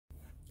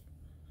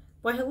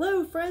Why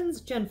hello friends,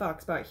 Jen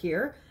Foxbot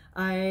here.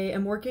 I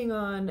am working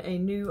on a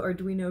new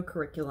Arduino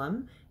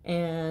curriculum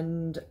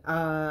and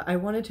I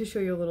wanted to show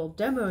you a little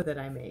demo that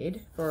I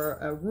made for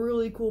a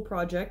really cool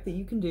project that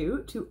you can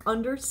do to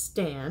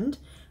understand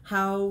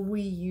how we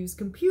use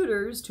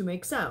computers to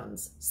make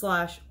sounds,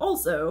 /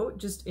 also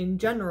just in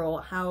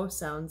general how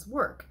sounds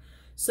work.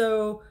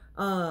 So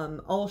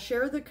I'll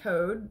share the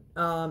code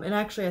and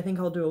actually I think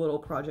I'll do a little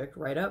project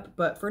write-up,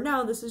 but for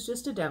now this is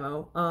just a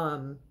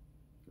demo.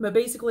 But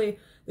basically,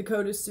 the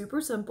code is super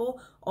simple.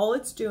 All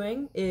it's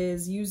doing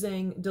is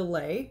using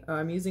delay.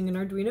 I'm using an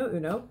Arduino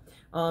Uno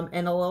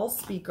and a little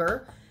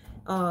speaker.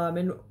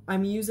 And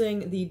I'm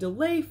using the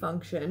delay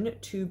function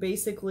to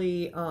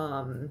basically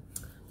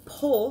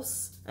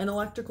pulse an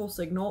electrical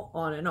signal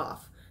on and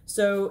off.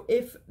 So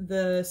if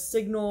the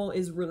signal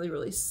is really,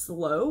 really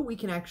slow, we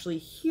can actually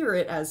hear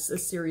it as a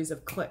series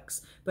of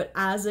clicks. But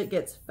as it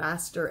gets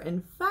faster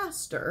and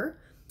faster,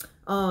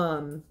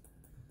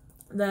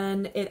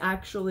 then it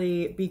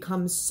actually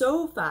becomes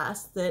so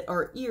fast that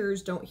our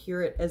ears don't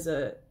hear it as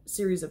a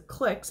series of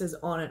clicks as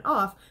on and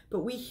off,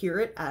 but we hear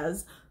it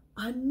as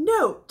a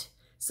note.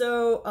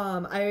 So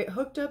I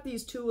hooked up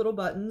these two little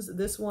buttons.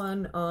 This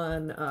one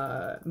on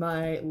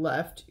my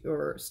left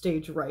or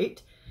stage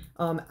right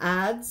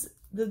adds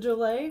the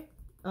delay,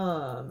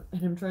 and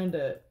I'm trying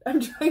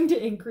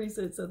to increase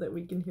it so that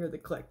we can hear the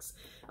clicks.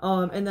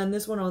 And then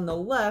this one on the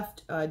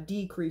left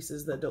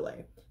decreases the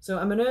delay. So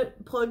I'm gonna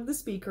plug the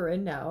speaker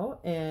in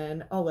now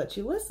and I'll let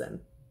you listen.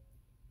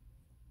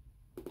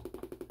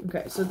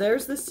 Okay, so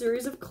there's this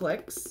series of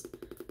clicks.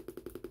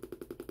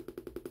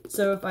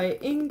 So if I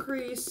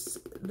increase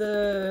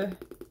the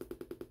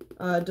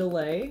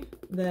delay,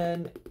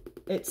 then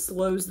it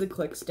slows the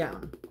clicks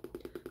down.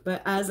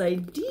 But as I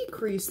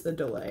decrease the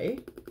delay,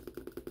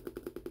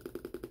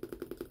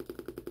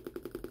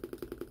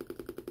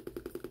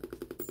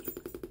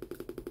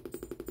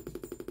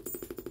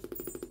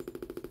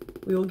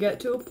 we will get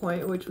to a point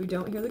at which we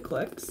don't hear the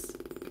clicks.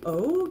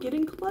 Oh,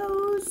 getting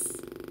close.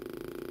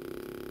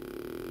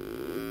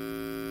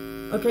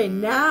 Okay,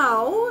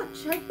 now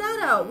check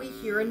that out. We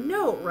hear a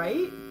note,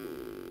 right?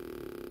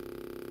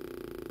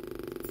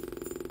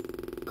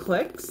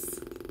 Clicks.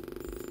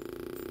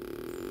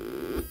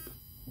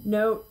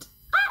 Note.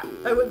 Ah,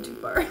 I went too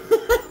far.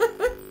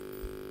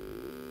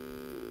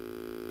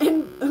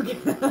 And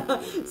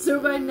okay, so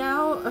by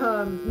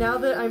now, now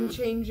that I'm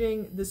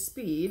changing the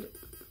speed,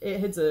 it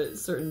hits a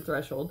certain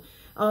threshold.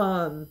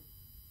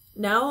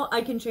 Now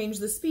I can change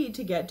the speed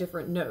to get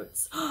different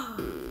notes.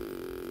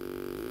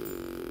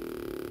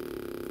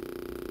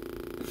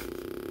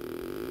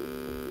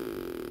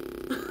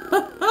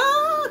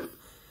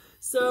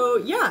 So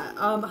yeah,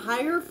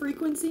 higher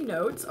frequency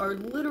notes are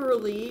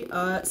literally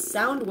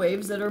sound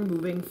waves that are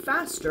moving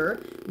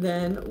faster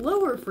than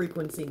lower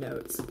frequency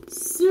notes.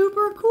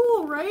 Super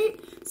cool, right?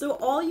 So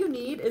all you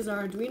need is an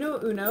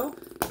Arduino Uno.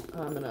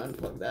 I'm gonna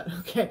unplug that,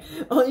 okay.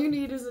 All you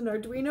need is an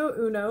Arduino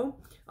Uno,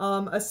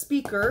 a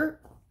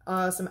speaker,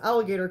 some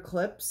alligator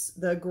clips,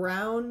 the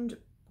ground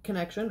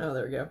connection, oh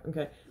there we go,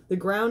 okay. The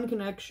ground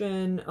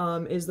connection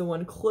is the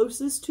one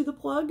closest to the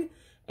plug,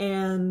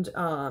 and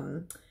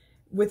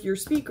with your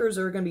speakers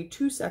there are going to be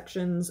two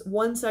sections.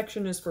 One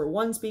section is for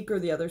one speaker,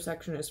 the other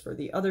section is for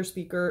the other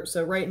speaker.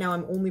 So right now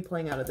I'm only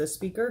playing out of this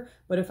speaker,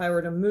 but if I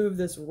were to move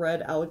this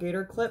red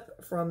alligator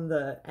clip from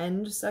the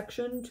end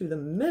section to the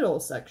middle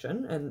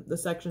section, and the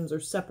sections are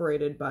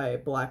separated by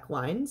black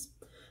lines,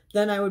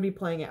 then I would be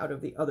playing out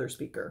of the other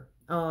speaker.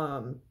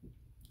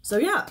 So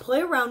yeah,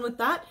 play around with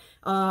that.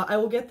 I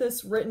will get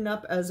this written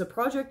up as a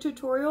project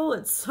tutorial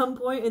at some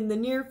point in the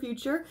near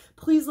future.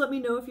 Please let me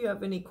know if you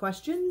have any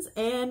questions,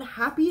 and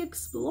happy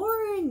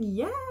exploring!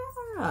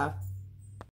 Yeah!